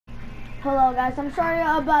Hello guys, I'm sorry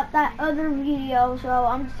about that other video, so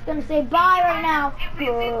I'm just gonna say bye right now.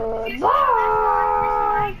 Goodbye!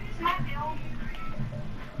 This is my build.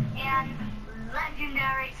 And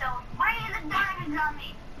legendary, so bring the diamonds on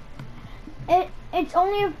me. It's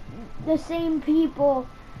only if the same people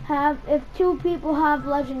have, if two people have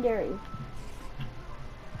legendary.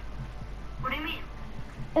 What do you mean?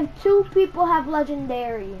 If two people have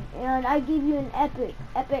legendary, and I give you an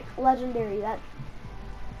epic legendary, that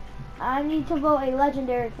I need to vote a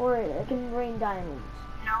legendary for it. It can rain diamonds.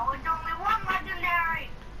 No, it's only one legendary.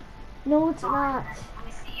 No, it's not. Let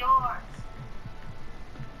me see yours.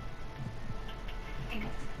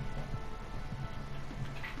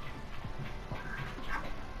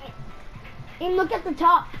 And look at the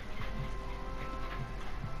top.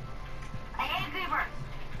 I hate creepers.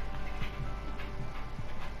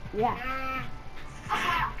 Yeah.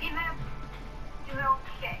 Well, give it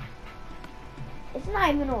okay. It's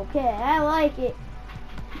not even okay. I like it.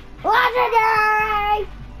 Legendary!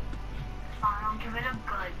 Fine, I'll give it a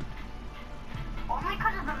good. Only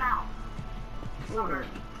because of the mouth. So dirty.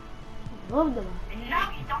 Love them. And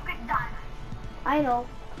now you don't get diamonds. I know.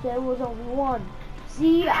 There was only one.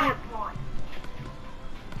 See, I...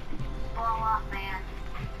 Blow up, man.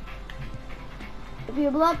 If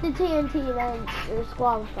you blow up the TNT, then you're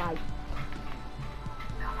disqualified.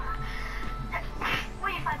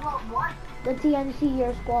 Wait, if I blow up what? The TNT,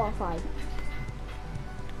 you're disqualified.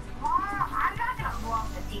 Well, I'm not gonna blow up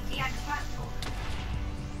the TNT, I just want to.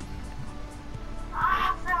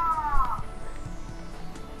 Awesome!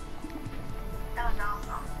 That was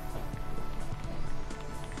awesome.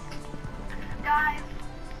 Guys,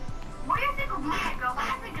 what do you think of my build? I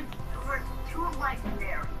think we're too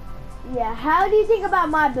legendary. Yeah, how do you think about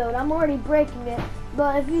my build? I'm already breaking it,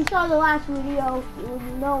 but if you saw the last video, you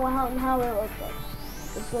would know how it looks like.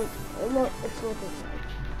 It's looking like.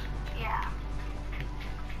 Yeah.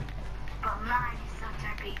 But mine is so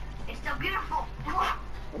dirty. It's so beautiful.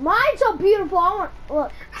 Mine's so beautiful. I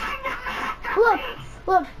want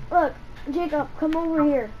look, Jacob, come over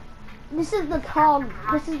here. This is the tongue.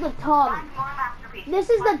 This is the tongue. This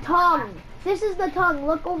is the tongue. This is the tongue.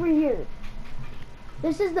 Look over here.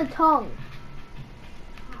 This is the tongue.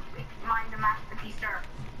 Mine's a masterpiece, sir.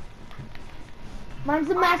 Mine's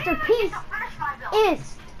the masterpiece.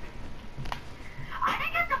 Is. I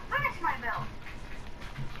didn't get to finish my build.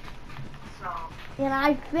 So. And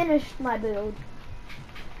I finished my build.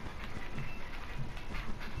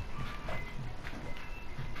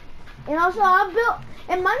 And also I built,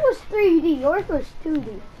 and mine was 3D, yours was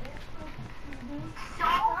 2D. So,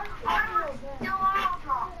 mine was still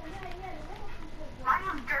awesome. Mine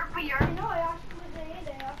was derpier.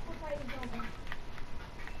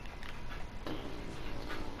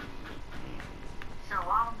 So,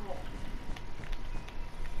 awful.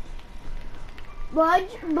 But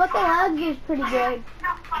the lags is pretty good.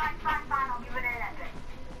 No, fine, I'll give it an epic.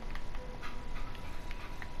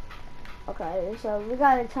 Okay, so we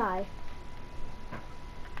got a tie.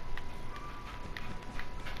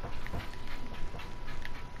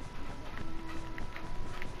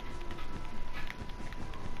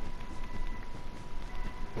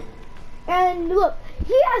 And look,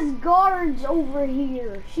 he has guards over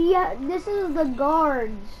here. This is the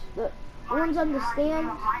guards. The ones on the stand.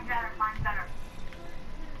 Mine's better.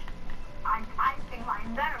 I think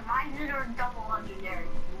mine's better. Mine's are double legendary.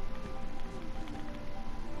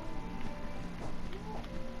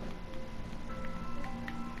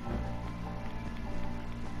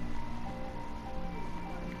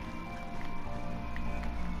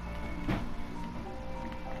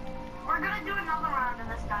 We're gonna do another round of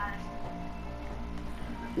this, guys.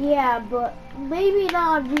 Yeah, but maybe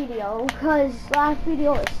not on video, because last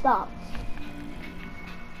video it stopped.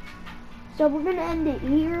 So we're gonna end it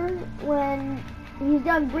here when he's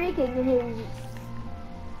done breaking his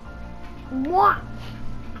watch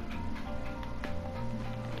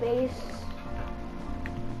face.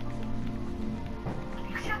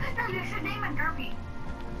 You should name it Derpy.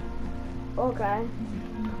 Okay.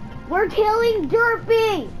 We're killing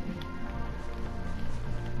Derpy!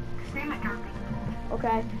 Just name it Derpy.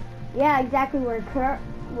 Okay. Yeah, exactly. We're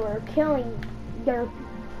killing Derpy.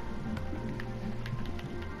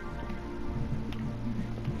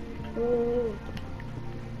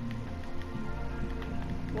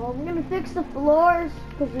 Well, we're gonna fix the floors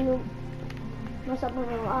because you mess up on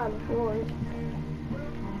a lot of the floors.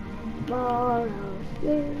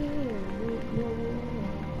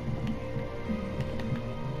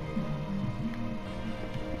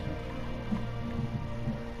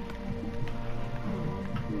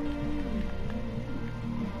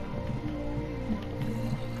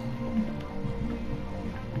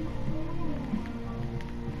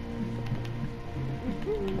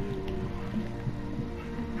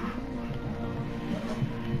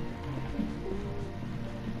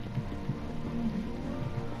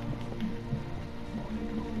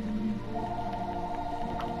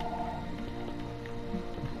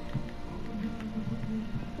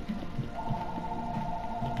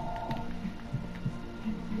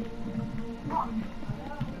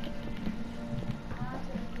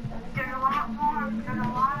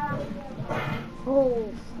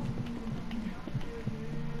 Oh.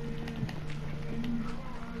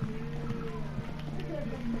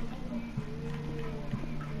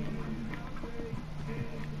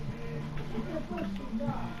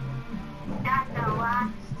 That's a lot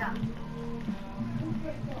of stuff.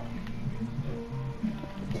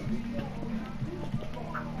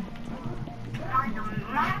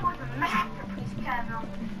 Mine was a masterpiece, Kevin.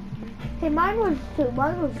 Hey, mine was too.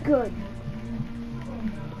 Mine was good.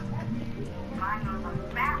 Mine was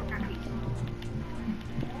a masterpiece.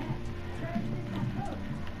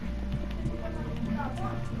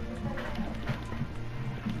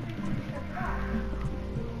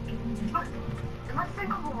 Let's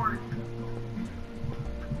think of a word.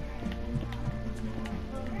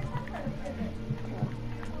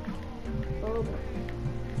 Oh.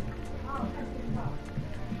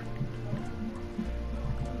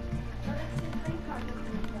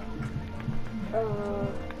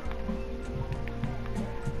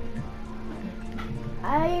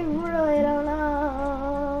 I really don't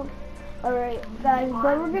know. Alright, guys,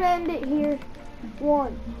 but we're gonna end it here.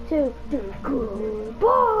 1, 2, 3, goodbye!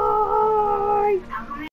 How come